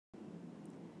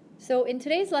So in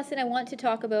today's lesson, I want to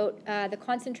talk about the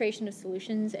concentration of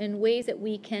solutions and ways that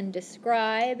we can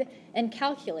describe and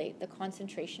calculate the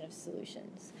concentration of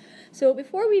solutions. So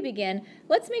before we begin,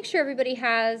 let's make sure everybody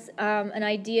has an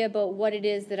idea about what it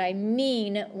is that I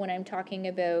mean when I'm talking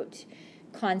about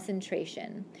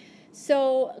concentration.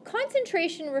 So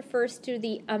concentration refers to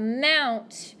the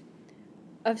amount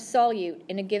of solute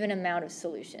in a given amount of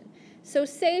solution. So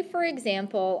say, for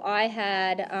example, I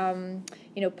had,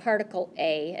 particle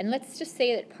A, and let's just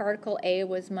say that particle A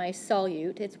was my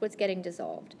solute. It's what's getting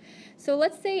dissolved. So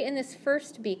let's say in this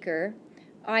first beaker,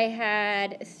 I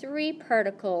had 3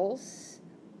 particles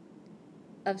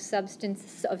of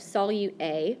solute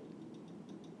A,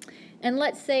 and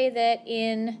let's say that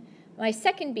in my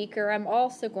second beaker, I'm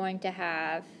also going to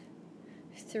have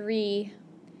 3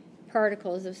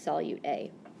 particles of solute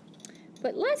A.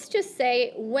 But let's just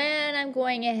say when I'm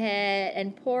going ahead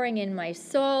and pouring in my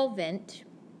solvent,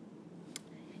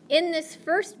 in this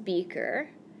first beaker,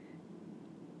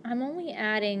 I'm only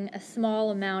adding a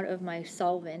small amount of my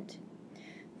solvent,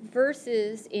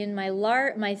 versus in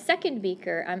my second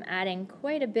beaker, I'm adding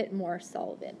quite a bit more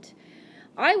solvent.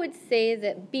 I would say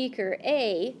that beaker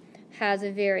A has a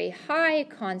very high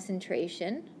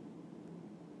concentration,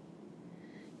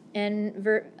 and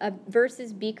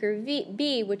versus beaker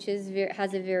B, which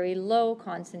has a very low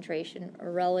concentration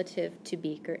relative to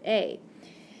beaker A.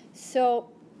 So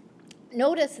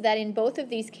notice that in both of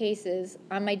these cases,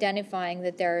 I'm identifying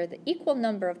that there are the equal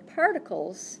number of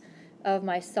particles of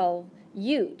my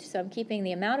solute. So I'm keeping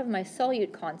the amount of my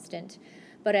solute constant,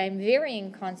 but I'm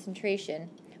varying concentration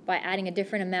by adding a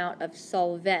different amount of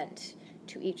solvent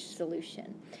to each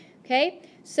solution. Okay,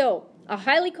 so a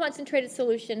highly concentrated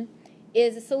solution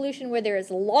is a solution where there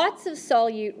is lots of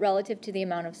solute relative to the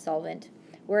amount of solvent,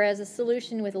 whereas a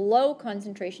solution with low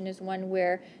concentration is one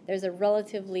where there's a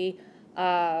relatively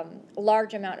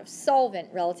large amount of solvent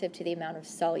relative to the amount of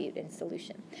solute in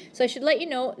solution. So I should let you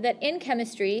know that in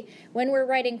chemistry, when we're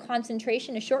writing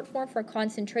concentration, a short form for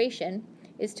concentration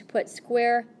is to put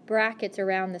square brackets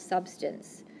around the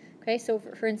substance. Okay, so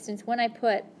for instance, when I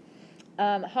put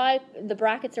the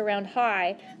brackets around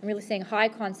high, I'm really saying high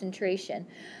concentration.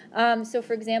 So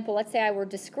for example, let's say I were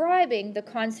describing the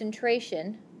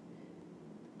concentration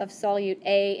of solute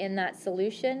A in that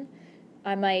solution,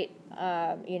 I might,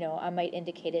 I might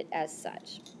indicate it as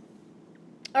such.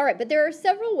 All right, but there are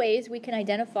several ways we can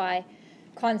identify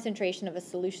concentration of a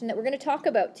solution that we're going to talk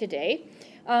about today,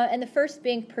 and the first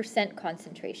being percent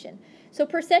concentration. So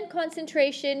percent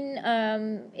concentration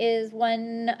is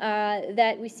one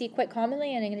that we see quite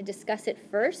commonly, and I'm going to discuss it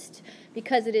first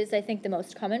because it is, I think, the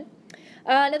most common.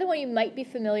 Another one you might be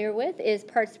familiar with is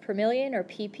parts per million, or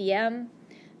ppm,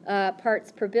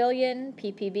 parts per billion,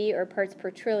 ppb, or parts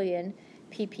per trillion,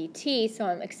 ppt. So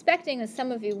I'm expecting that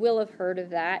some of you will have heard of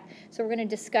that. So we're going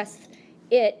to discuss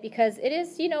it because it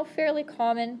is, fairly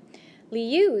commonly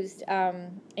used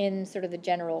in sort of the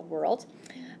general world.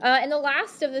 And the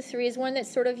last of the three is one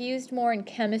that's sort of used more in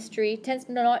chemistry, tends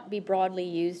to not be broadly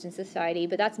used in society,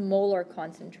 but that's molar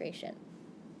concentration.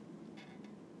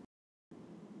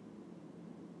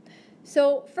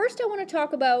 So first I want to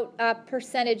talk about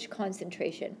percentage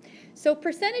concentration. So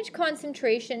percentage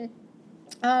concentration,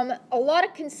 a lot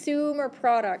of consumer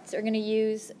products are going to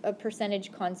use a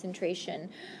percentage concentration.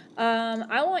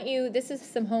 I want you, this is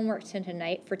some homework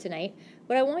for tonight.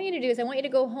 What I want you to do is I want you to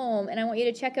go home and I want you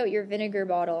to check out your vinegar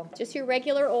bottle, just your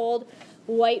regular old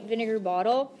white vinegar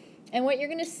bottle. And what you're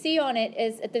going to see on it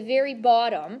is at the very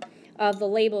bottom of the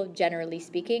label, generally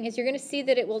speaking, is you're going to see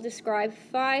that it will describe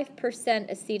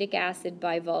 5% acetic acid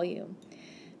by volume,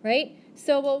 right?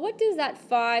 So, well, what does that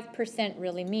 5%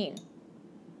 really mean?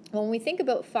 Well, when we think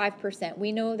about 5%,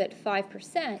 we know that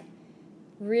 5%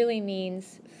 really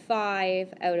means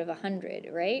 5 out of 100,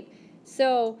 right?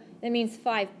 So that means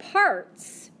 5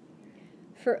 parts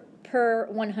per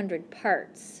 100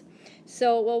 parts.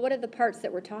 So, well, what are the parts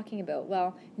that we're talking about?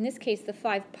 Well, in this case, the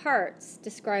 5 parts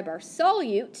describe our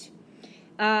solute,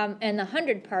 and the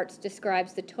 100 parts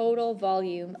describes the total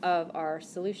volume of our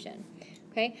solution.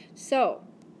 Okay, so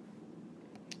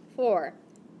for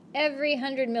every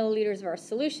 100 milliliters of our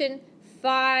solution,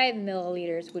 5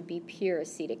 milliliters would be pure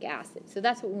acetic acid. So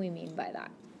that's what we mean by that.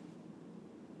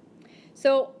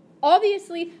 So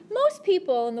obviously, most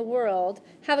people in the world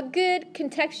have a good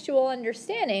contextual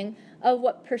understanding of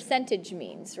what percentage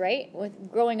means, right?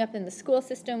 With growing up in the school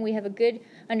system, we have a good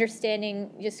understanding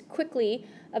just quickly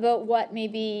about what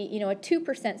maybe, a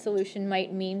 2% solution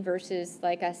might mean versus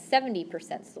like a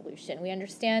 70% solution. We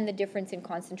understand the difference in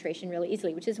concentration really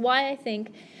easily, which is why I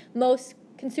think most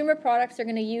consumer products are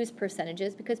going to use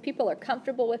percentages, because people are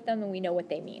comfortable with them and we know what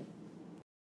they mean.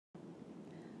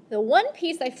 The one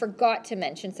piece I forgot to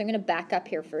mention, so I'm going to back up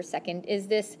here for a second, is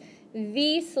this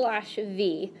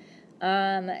V/V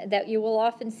that you will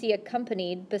often see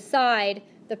accompanied beside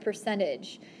the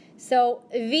percentage. So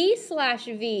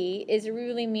V/V is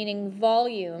really meaning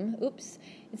volume. Oops,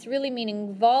 it's really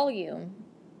meaning volume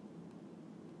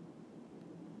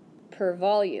per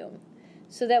volume.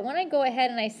 So that when I go ahead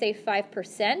and I say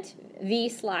 5%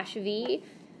 V/V,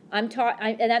 and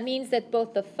that means that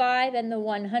both the 5 and the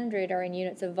 100 are in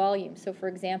units of volume. So for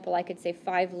example, I could say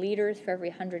 5 liters for every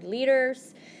 100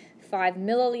 liters, 5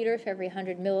 milliliters for every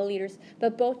 100 milliliters,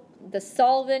 but both the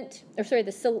solvent, or sorry,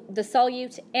 the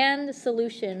solute and the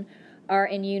solution are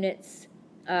in units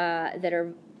that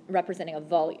are representing a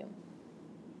volume.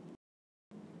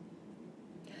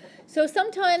 So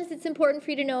sometimes it's important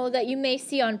for you to know that you may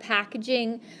see on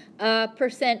packaging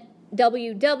percent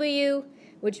WW,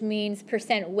 which means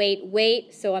percent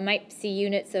weight. So I might see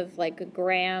units of like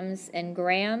grams and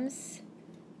grams.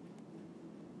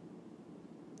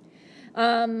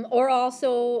 Or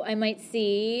also I might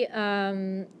see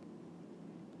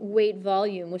weight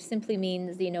volume, which simply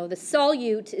means, the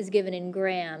solute is given in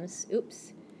grams.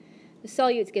 Oops. The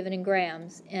solute is given in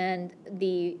grams, and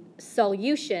the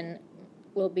solution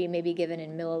will be maybe given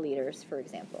in milliliters, for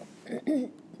example.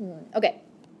 Okay.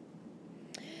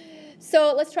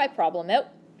 So let's try problem out.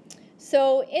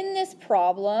 So in this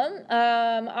problem,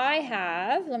 I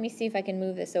have, let me see if I can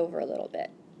move this over a little bit.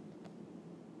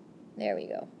 There we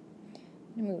go.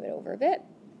 Move it over a bit.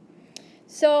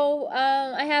 So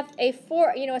I have a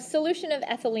solution of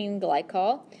ethylene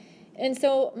glycol. And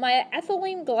so my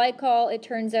ethylene glycol, it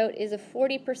turns out, is a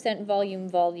 40%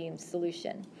 volume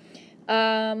solution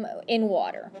in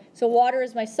water. So water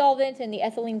is my solvent, and the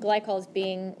ethylene glycol is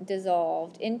being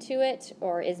dissolved into it,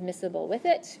 or is miscible with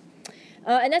it.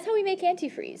 And that's how we make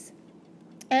antifreeze.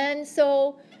 And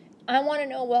so I want to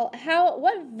know, well,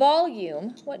 what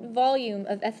volume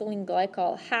of ethylene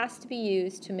glycol has to be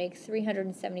used to make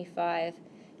 375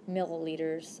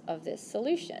 milliliters of this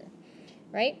solution,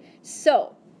 right?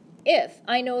 So if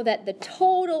I know that the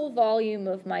total volume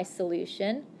of my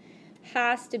solution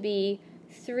has to be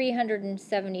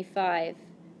 375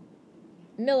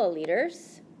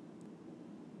 milliliters,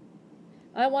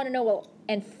 I want to know, well,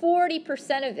 and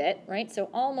 40% of it, right, so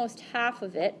almost half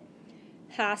of it,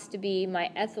 has to be my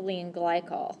ethylene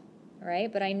glycol,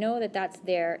 right? But I know that that's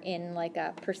there in like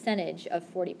a percentage of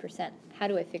 40%. How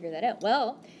do I figure that out?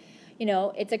 Well,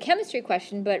 it's a chemistry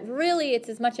question, but really it's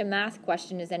as much a math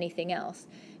question as anything else.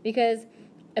 Because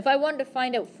if I wanted to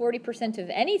find out 40% of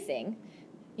anything,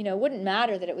 it wouldn't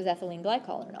matter that it was ethylene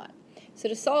glycol or not. So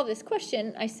to solve this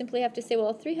question, I simply have to say,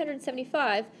 well,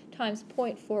 375 times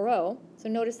 0.40. So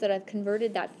notice that I've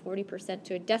converted that 40%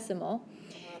 to a decimal.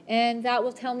 And that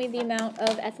will tell me the amount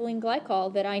of ethylene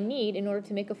glycol that I need in order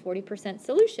to make a 40%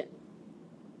 solution.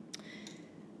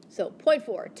 So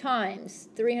 0.4 times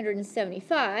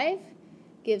 375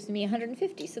 gives me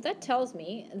 150. So that tells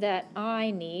me that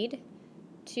I need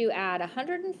to add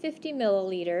 150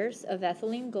 milliliters of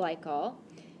ethylene glycol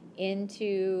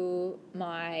into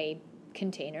my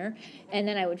container, and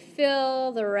then I would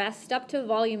fill the rest up to a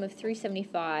volume of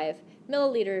 375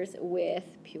 milliliters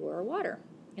with pure water.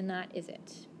 And that is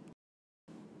it.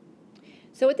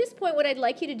 So at this point, what I'd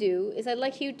like you to do is I'd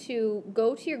like you to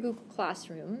go to your Google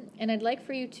Classroom, and I'd like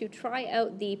for you to try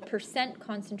out the percent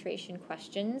concentration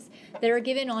questions that are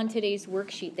given on today's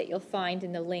worksheet that you'll find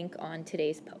in the link on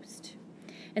today's post.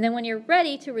 And then when you're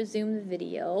ready to resume the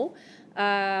video,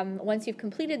 once you've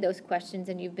completed those questions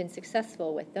and you've been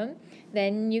successful with them,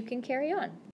 then you can carry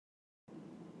on.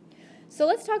 So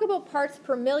let's talk about parts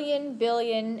per million,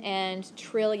 billion, and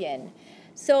trillion.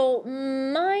 So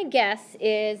my guess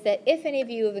is that if any of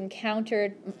you have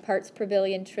encountered parts per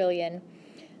billion, trillion,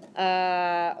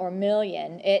 or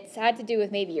million, it's had to do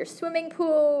with maybe your swimming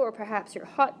pool or perhaps your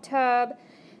hot tub.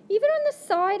 Even on the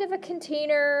side of a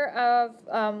container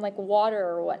of like water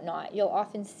or whatnot, you'll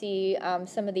often see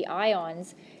some of the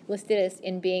ions listed as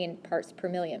being in parts per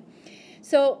million.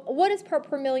 So what does part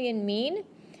per million mean?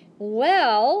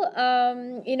 Well,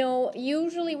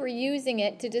 usually we're using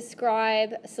it to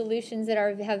describe solutions that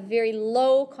have very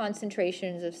low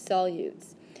concentrations of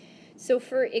solutes. So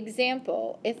for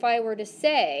example, if I were to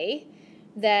say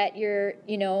that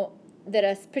that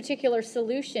a particular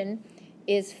solution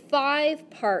is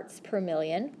 5 parts per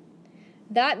million,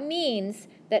 that means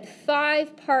that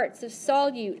 5 parts of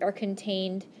solute are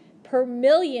contained per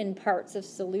million parts of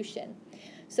solution.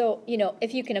 So,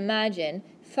 if you can imagine,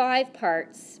 5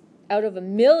 parts out of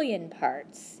 1,000,000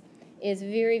 parts is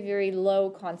very, very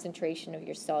low concentration of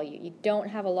your solute. You don't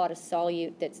have a lot of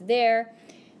solute that's there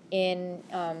in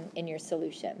your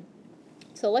solution.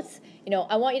 So let's,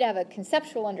 I want you to have a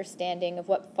conceptual understanding of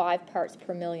what 5 parts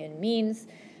per million means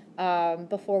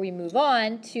before we move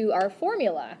on to our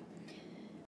formula.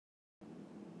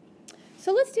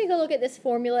 So let's take a look at this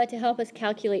formula to help us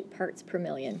calculate parts per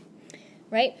million,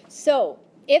 right? So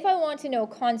if I want to know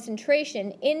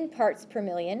concentration in parts per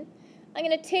million, I'm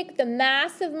going to take the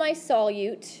mass of my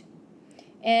solute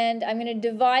and I'm going to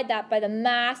divide that by the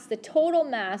mass, the total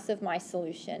mass of my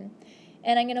solution.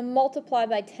 And I'm going to multiply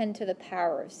by 10 to the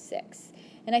power of 6.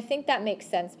 And I think that makes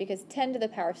sense because 10 to the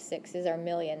power of 6 is our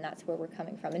million. That's where we're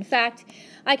coming from. In fact,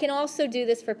 I can also do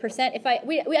this for percent. If I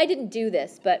didn't do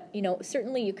this, but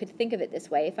certainly you could think of it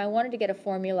this way. If I wanted to get a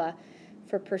formula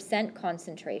for percent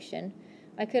concentration,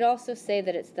 I could also say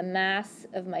that it's the mass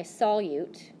of my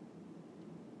solute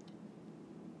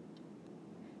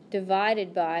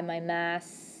divided by my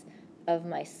mass of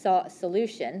my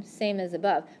solution, same as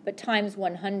above, but times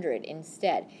 100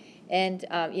 instead. And,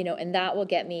 and that will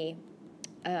get me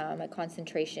my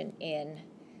concentration in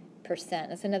percent.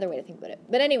 That's another way to think about it.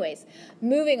 But anyways,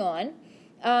 moving on.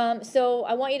 So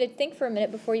I want you to think for a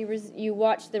minute before you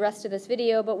watch the rest of this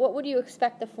video, but what would you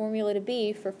expect the formula to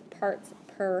be for parts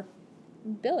per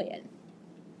billion?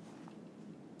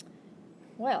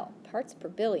 Well, parts per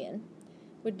billion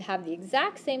would have the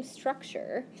exact same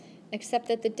structure, except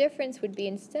that the difference would be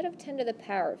instead of 10 to the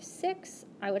power of 6,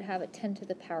 I would have a 10 to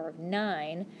the power of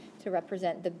 9 to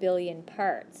represent the billion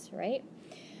parts, right?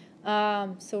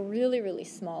 So really, really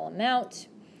small amount.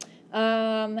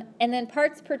 And then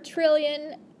parts per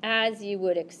trillion, as you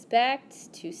would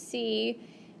expect to see,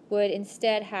 would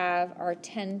instead have our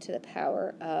 10 to the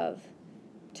power of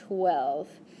 12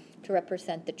 to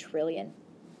represent the trillion.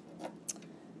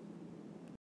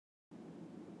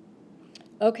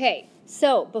 Okay,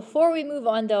 so before we move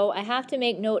on though, I have to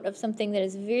make note of something that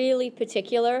is really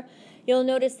particular. You'll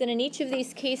notice that in each of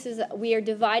these cases we are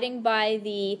dividing by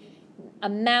the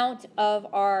amount of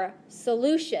our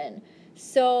solution.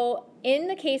 So in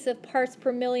the case of parts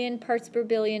per million, parts per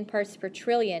billion, parts per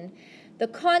trillion, the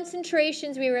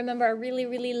concentrations, we remember, are really,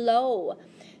 really low.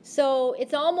 So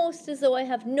it's almost as though I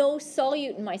have no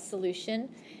solute in my solution.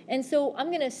 And so I'm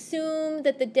going to assume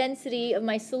that the density of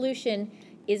my solution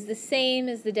is the same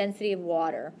as the density of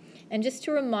water. And just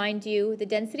to remind you, the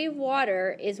density of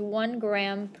water is 1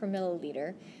 gram per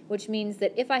milliliter, which means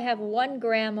that if I have 1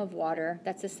 gram of water,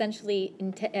 that's essentially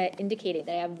indicating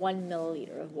that I have 1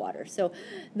 milliliter of water. So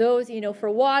those, for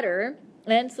water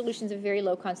and solutions of very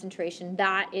low concentration,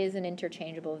 that is an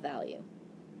interchangeable value.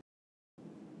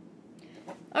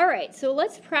 All right, so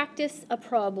let's practice a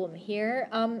problem here.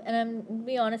 And I'm going to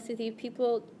be honest with you,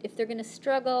 people, if they're going to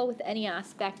struggle with any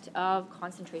aspect of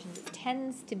concentrations, it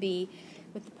tends to be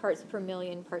with the parts per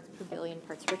million, parts per billion,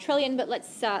 parts per trillion, but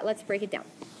let's break it down.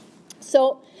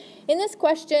 So in this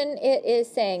question, it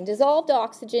is saying dissolved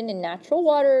oxygen in natural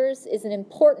waters is an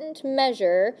important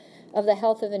measure of the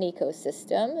health of an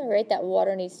ecosystem, right? That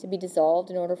water needs to be dissolved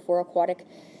in order for aquatic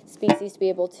species to be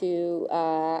able to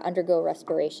undergo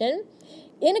respiration.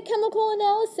 In a chemical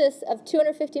analysis of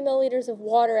 250 milliliters of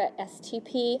water at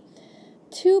STP,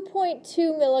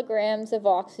 2.2 milligrams of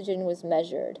oxygen was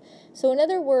measured. So in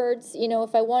other words,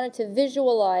 if I wanted to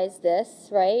visualize this,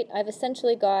 right, I've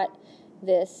essentially got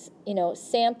this,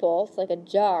 sample, it's like a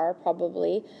jar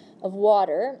probably, of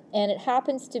water, and it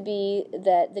happens to be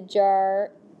that the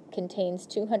jar contains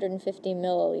 250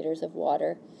 milliliters of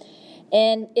water.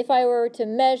 And if I were to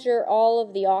measure all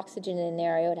of the oxygen in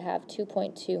there, I would have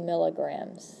 2.2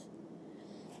 milligrams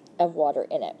of water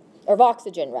in it, or of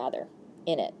oxygen rather,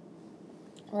 in it,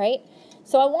 right?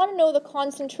 So I want to know the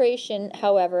concentration,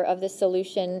 however, of the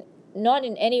solution, not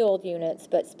in any old units,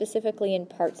 but specifically in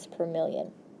parts per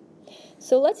million.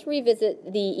 So let's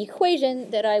revisit the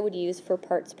equation that I would use for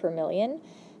parts per million.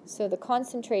 So the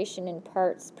concentration in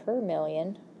parts per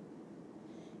million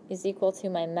is equal to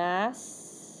my mass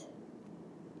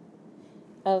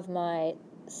of my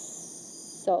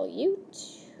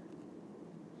solute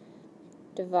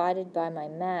divided by my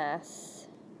mass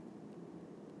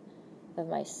of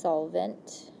my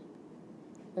solvent,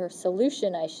 or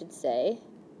solution I should say,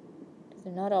 because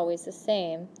they're not always the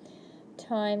same,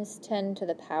 times 10 to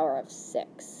the power of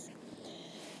 6.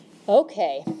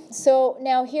 Okay, so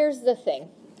now here's the thing.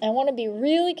 I want to be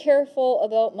really careful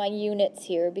about my units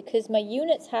here because my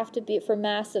units have to be, for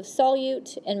mass of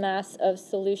solute and mass of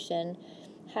solution,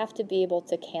 have to be able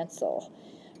to cancel,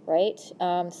 right?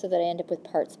 So that I end up with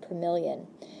parts per million.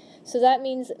 So that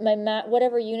means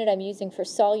whatever unit I'm using for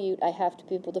solute, I have to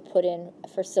be able to put in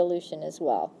for solution as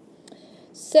well.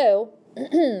 So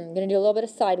I'm going to do a little bit of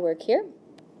side work here.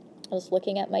 I was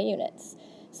looking at my units.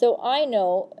 So I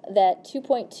know that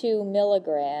 2.2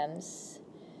 milligrams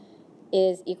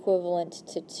is equivalent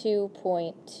to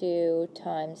 2.2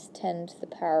 times 10 to the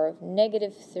power of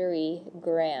negative 3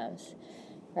 grams,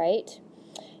 right?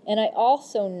 And I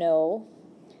also know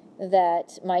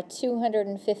that my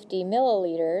 250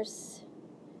 milliliters,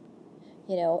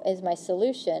 is my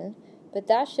solution, but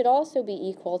that should also be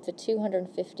equal to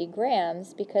 250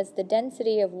 grams because the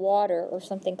density of water, or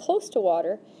something close to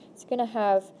water, is going to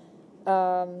have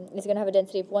a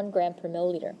density of 1 gram per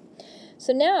milliliter.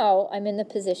 So now I'm in the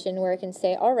position where I can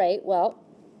say, all right, well,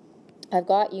 I've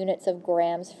got units of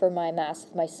grams for my mass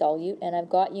of my solute, and I've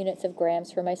got units of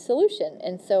grams for my solution,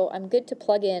 and so I'm good to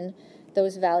plug in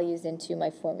those values into my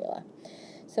formula.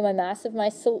 So my mass of my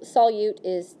solute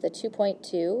is the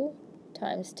 2.2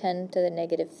 times 10 to the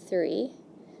negative 3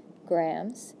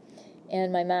 grams,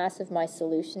 and my mass of my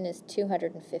solution is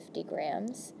 250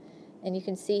 grams. And you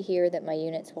can see here that my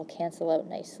units will cancel out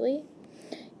nicely.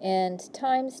 And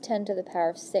times 10 to the power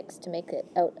of 6 to make it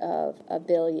out of a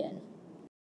billion.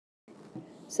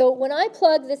 So when I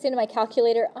plug this into my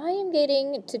calculator, I am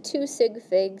getting to 2 sig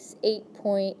figs,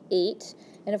 8.8.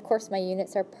 And of course my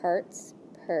units are parts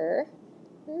per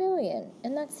million.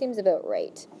 And that seems about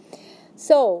right.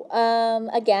 So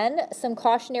again, some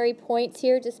cautionary points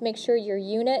here. Just make sure your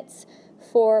units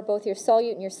for both your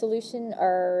solute and your solution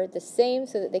are the same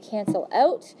so that they cancel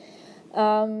out,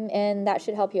 and that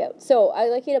should help you out. So I'd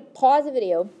like you to pause the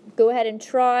video, go ahead and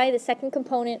try the second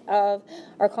component of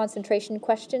our concentration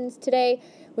questions today,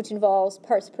 which involves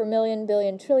parts per million,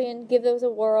 billion, trillion. Give those a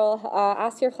whirl,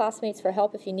 ask your classmates for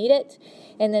help if you need it,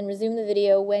 and then resume the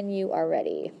video when you are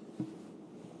ready.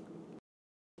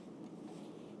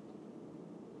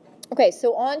 Okay,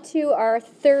 so on to our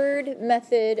third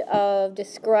method of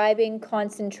describing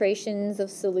concentrations of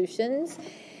solutions,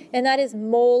 and that is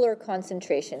molar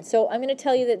concentration. So I'm going to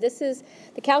tell you that this is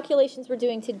the calculations we're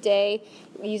doing today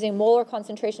using molar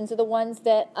concentrations are the ones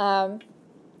that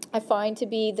I find to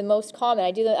be the most common.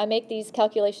 I make these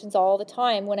calculations all the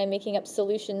time when I'm making up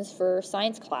solutions for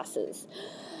science classes.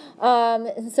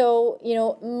 So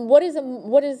what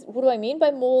do I mean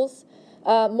by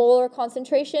molar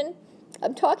concentration?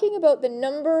 I'm talking about the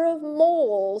number of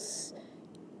moles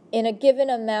in a given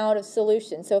amount of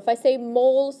solution. So if I say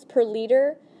moles per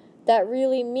liter, that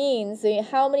really means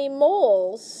how many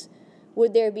moles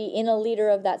would there be in a liter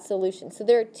of that solution. So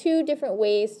there are two different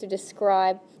ways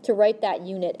to write that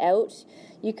unit out.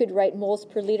 You could write moles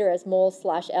per liter as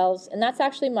moles/Ls, and that's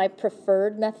actually my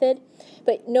preferred method.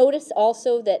 But notice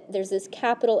also that there's this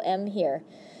capital M here.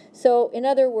 So in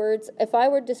other words, if I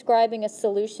were describing a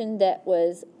solution that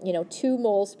was, 2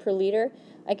 moles per liter,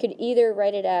 I could either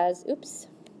write it as,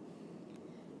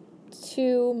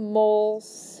 2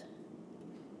 moles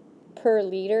per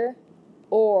liter,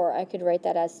 or I could write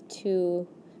that as 2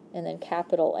 and then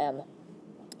capital M,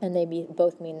 and they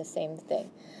both mean the same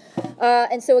thing.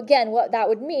 And so again, what that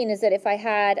would mean is that if I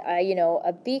had,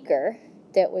 a beaker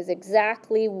that was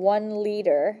exactly 1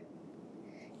 liter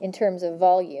in terms of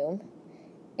volume,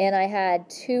 and I had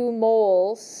 2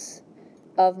 moles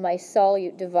of my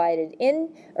solute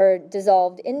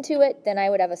dissolved into it, then I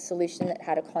would have a solution that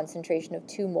had a concentration of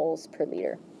 2 moles per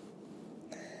liter.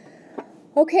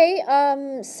 Okay,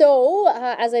 so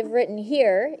as I've written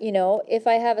here, if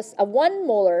I have a 1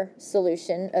 molar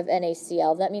solution of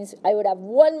NaCl, that means I would have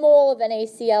 1 mole of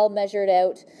NaCl measured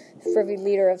out for every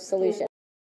liter of solution.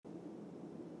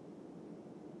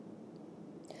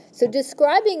 So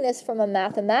describing this from a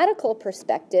mathematical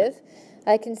perspective,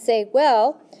 I can say,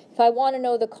 well, if I want to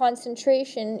know the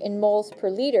concentration in moles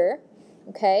per liter,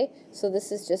 okay, so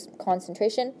this is just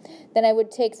concentration, then I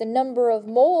would take the number of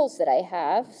moles that I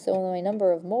have, so my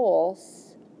number of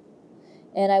moles,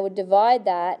 and I would divide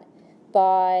that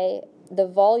by the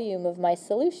volume of my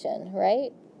solution,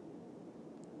 right?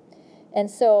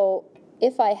 And so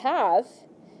if I have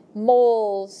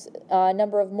moles,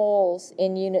 number of moles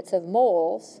in units of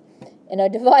moles, and I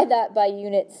divide that by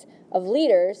units of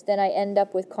liters, then I end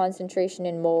up with concentration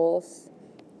in moles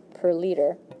per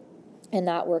liter, and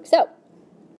that works out.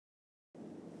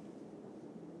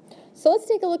 So let's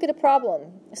take a look at a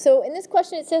problem. So in this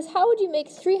question it says, how would you make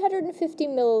 350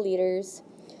 milliliters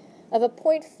of a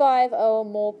 0.50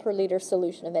 mole per liter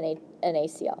solution of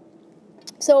NaCl?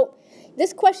 So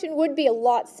this question would be a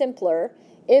lot simpler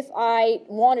if I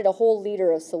wanted a whole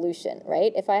liter of solution,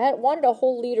 right? If I wanted a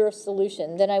whole liter of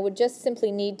solution, then I would just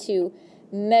simply need to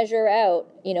measure out,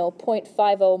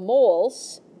 0.50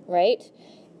 moles, right?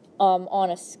 On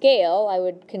a scale, I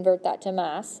would convert that to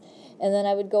mass, and then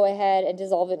I would go ahead and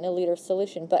dissolve it in a liter of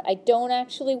solution. But I don't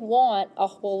actually want a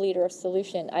whole liter of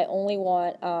solution. I only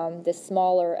want the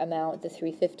smaller amount, the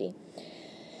 350.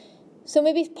 So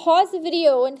maybe pause the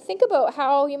video and think about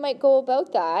how you might go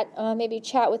about that. Maybe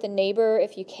chat with a neighbor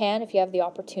if you can, if you have the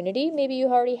opportunity. Maybe you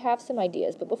already have some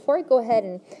ideas. But before I go ahead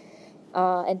and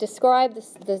describe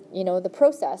the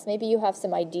process, maybe you have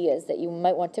some ideas that you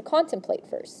might want to contemplate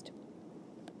first.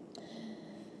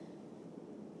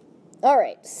 All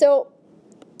right, so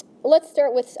let's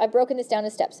start with, I've broken this down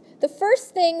to steps. The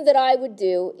first thing that I would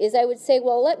do is I would say,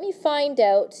 well, let me find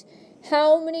out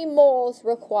how many moles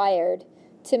required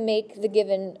to make the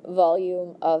given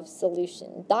volume of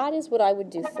solution. That is what I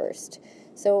would do first.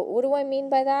 So what do I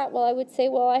mean by that? Well, I would say,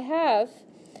 well, I have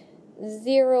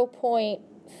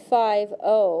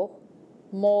 0.50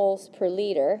 moles per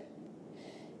liter.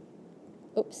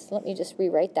 Oops, let me just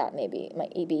rewrite that maybe. It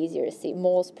might be easier to see,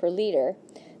 moles per liter.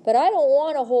 But I don't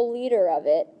want a whole liter of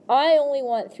it. I only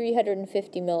want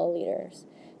 350 milliliters.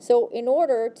 So in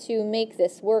order to make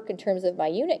this work in terms of my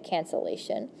unit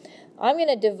cancellation, I'm going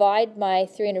to divide my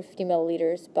 350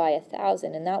 milliliters by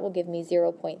 1,000, and that will give me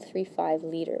 0.35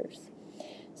 liters.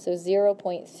 So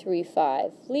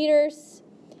 0.35 liters.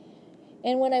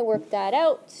 And when I work that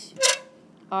out,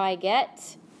 I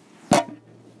get,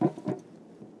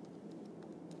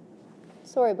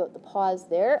 sorry about the pause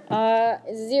there,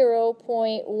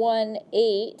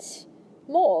 0.18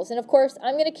 moles. And of course,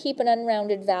 I'm going to keep an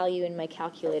unrounded value in my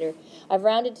calculator. I've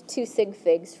rounded to 2 sig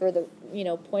figs for the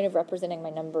point of representing my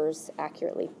numbers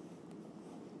accurately.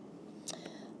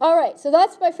 All right, so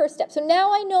that's my first step. So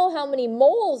now I know how many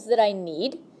moles that I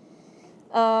need.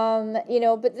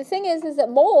 But the thing is that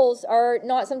moles are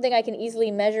not something I can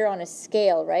easily measure on a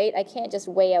scale, right? I can't just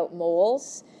weigh out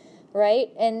moles,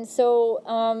 right? And so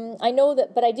I know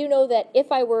that, but I do know that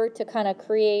if I were to kind of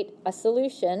create a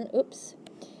solution,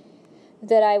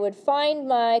 that I would find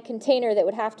my container that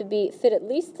would have to fit at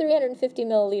least 350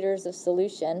 milliliters of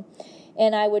solution,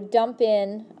 and I would dump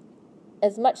in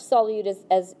as much solute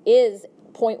as is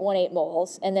 0.18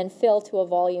 moles, and then fill to a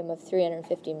volume of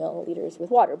 350 milliliters with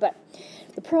water. But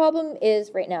the problem is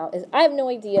right now is I have no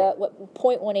idea what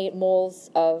 0.18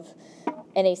 moles of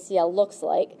NaCl looks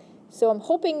like. So I'm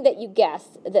hoping that you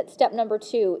guess that step number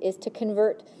 2 is to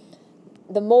convert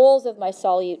the moles of my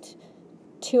solute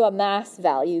to a mass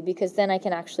value, because then I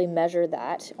can actually measure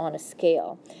that on a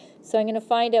scale. So I'm going to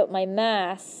find out my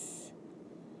mass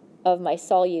of my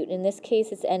solute. In this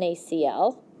case, it's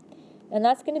NaCl. And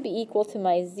that's going to be equal to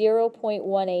my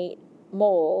 0.18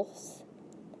 moles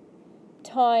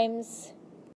times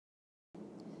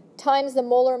the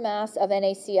molar mass of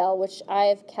NaCl, which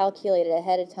I've calculated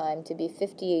ahead of time to be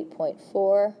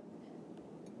 58.4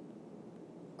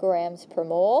 grams per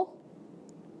mole.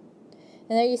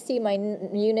 And there you see my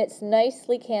units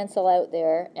nicely cancel out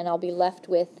there, and I'll be left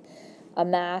with a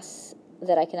mass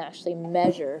that I can actually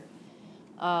measure.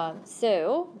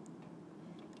 So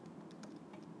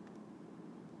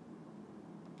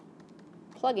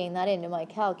plugging that into my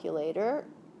calculator,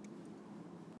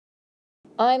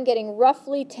 I'm getting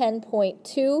roughly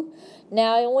 10.2.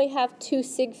 Now I only have 2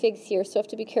 sig figs here, so I have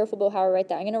to be careful about how I write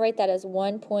that. I'm going to write that as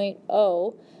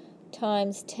 1.0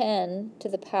 times 10 to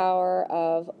the power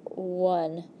of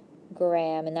 1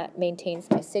 gram, and that maintains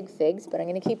my sig figs, but I'm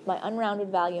going to keep my unrounded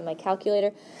value in my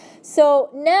calculator. So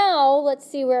now let's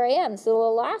see where I am. So the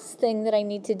last thing that I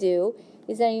need to do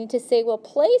is I need to say, well,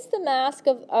 place the mass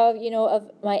of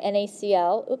my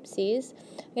NaCl, oopsies,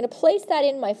 I'm going to place that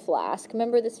in my flask.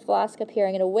 Remember this flask up here,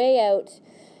 I'm going to weigh out,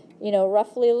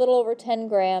 roughly a little over 10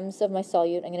 grams of my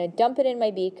solute. I'm going to dump it in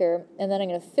my beaker, and then I'm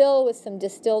going to fill with some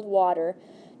distilled water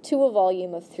to a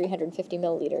volume of 350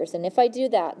 milliliters. And if I do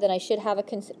that, then I should have a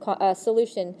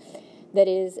solution that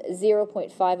is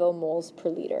 0.50 moles per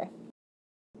liter.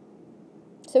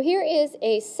 So here is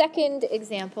a second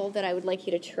example that I would like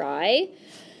you to try.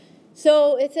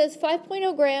 So it says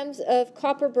 5.0 grams of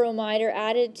copper bromide are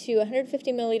added to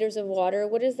 150 milliliters of water.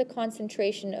 What is the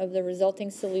concentration of the resulting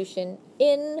solution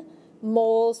in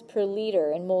moles per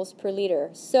liter?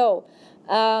 So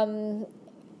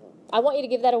I want you to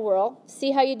give that a whirl,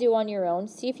 see how you do on your own,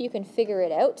 see if you can figure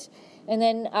it out, and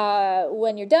then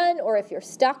when you're done, or if you're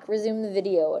stuck, resume the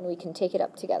video and we can take it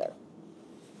up together.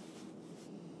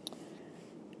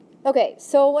 Okay,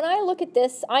 so when I look at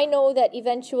this, I know that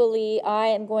eventually I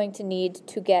am going to need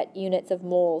to get units of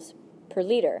moles per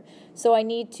liter. So I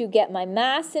need to get my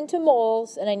mass into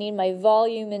moles, and I need my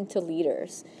volume into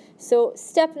liters. So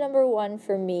step number 1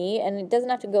 for me, and it doesn't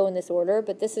have to go in this order,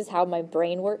 but this is how my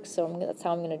brain works, so that's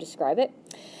how I'm going to describe it.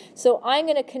 So I'm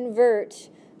going to convert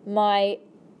my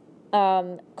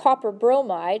copper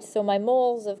bromide, so my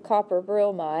moles of copper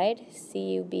bromide,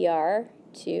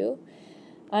 CuBr2,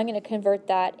 I'm going to convert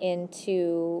that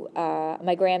into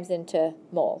my grams into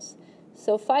moles.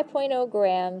 So 5.0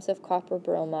 grams of copper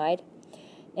bromide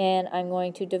and I'm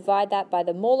going to divide that by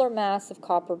the molar mass of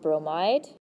copper bromide,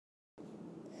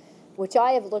 which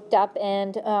I have looked up,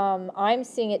 and I'm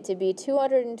seeing it to be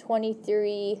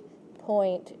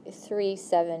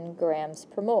 223.37 grams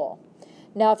per mole.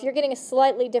 Now, if you're getting a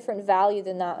slightly different value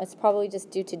than that, it's probably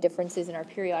just due to differences in our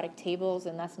periodic tables,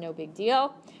 and that's no big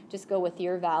deal. Just go with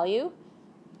your value.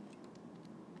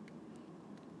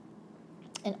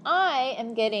 And I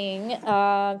am getting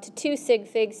to 2 sig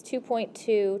figs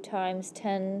 2.2 times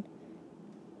 10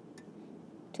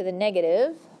 to the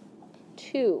negative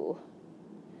 2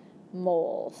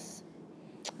 moles.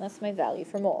 That's my value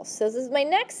for moles. So this is my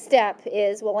next step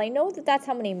is, well, I know that that's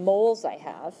how many moles I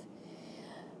have,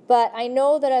 but I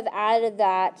know that I've added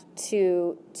that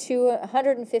to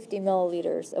 150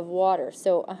 milliliters of water.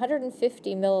 So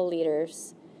 150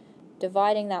 milliliters,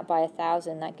 dividing that by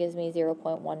 1,000, that gives me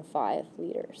 0.15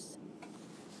 liters.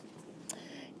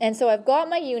 And so I've got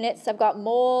my units, I've got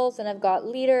moles, and I've got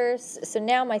liters. So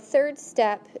now my third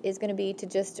step is going to be to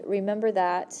just remember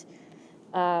that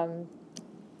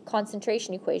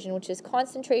concentration equation, which is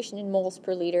concentration in moles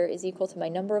per liter is equal to my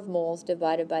number of moles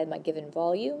divided by my given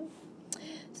volume.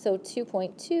 So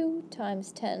 2.2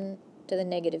 times 10 to the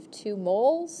negative 2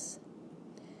 moles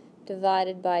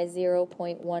divided by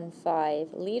 0.15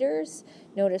 liters.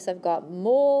 Notice I've got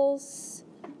moles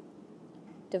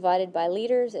divided by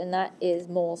liters, and that is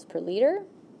moles per liter.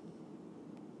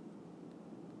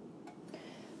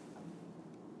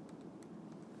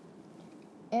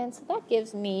 And so that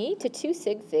gives me to 2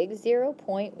 sig figs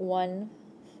 0.15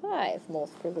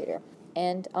 moles per liter.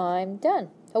 And I'm done.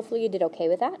 Hopefully you did okay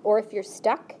with that. Or if you're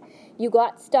stuck, you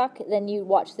got stuck, then you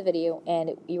watched the video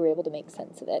and you were able to make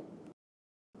sense of it.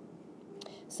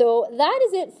 So that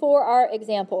is it for our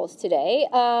examples today.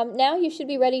 Now you should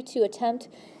be ready to attempt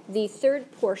the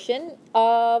third portion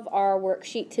of our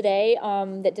worksheet today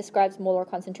that describes molar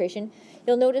concentration.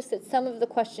 You'll notice that some of the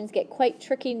questions get quite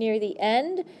tricky near the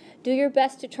end. Do your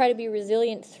best to try to be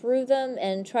resilient through them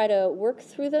and try to work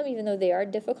through them, even though they are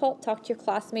difficult. Talk to your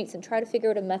classmates and try to figure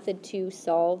out a method to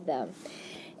solve them.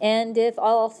 And if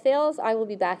all else fails, I will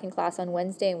be back in class on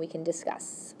Wednesday and we can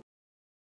discuss.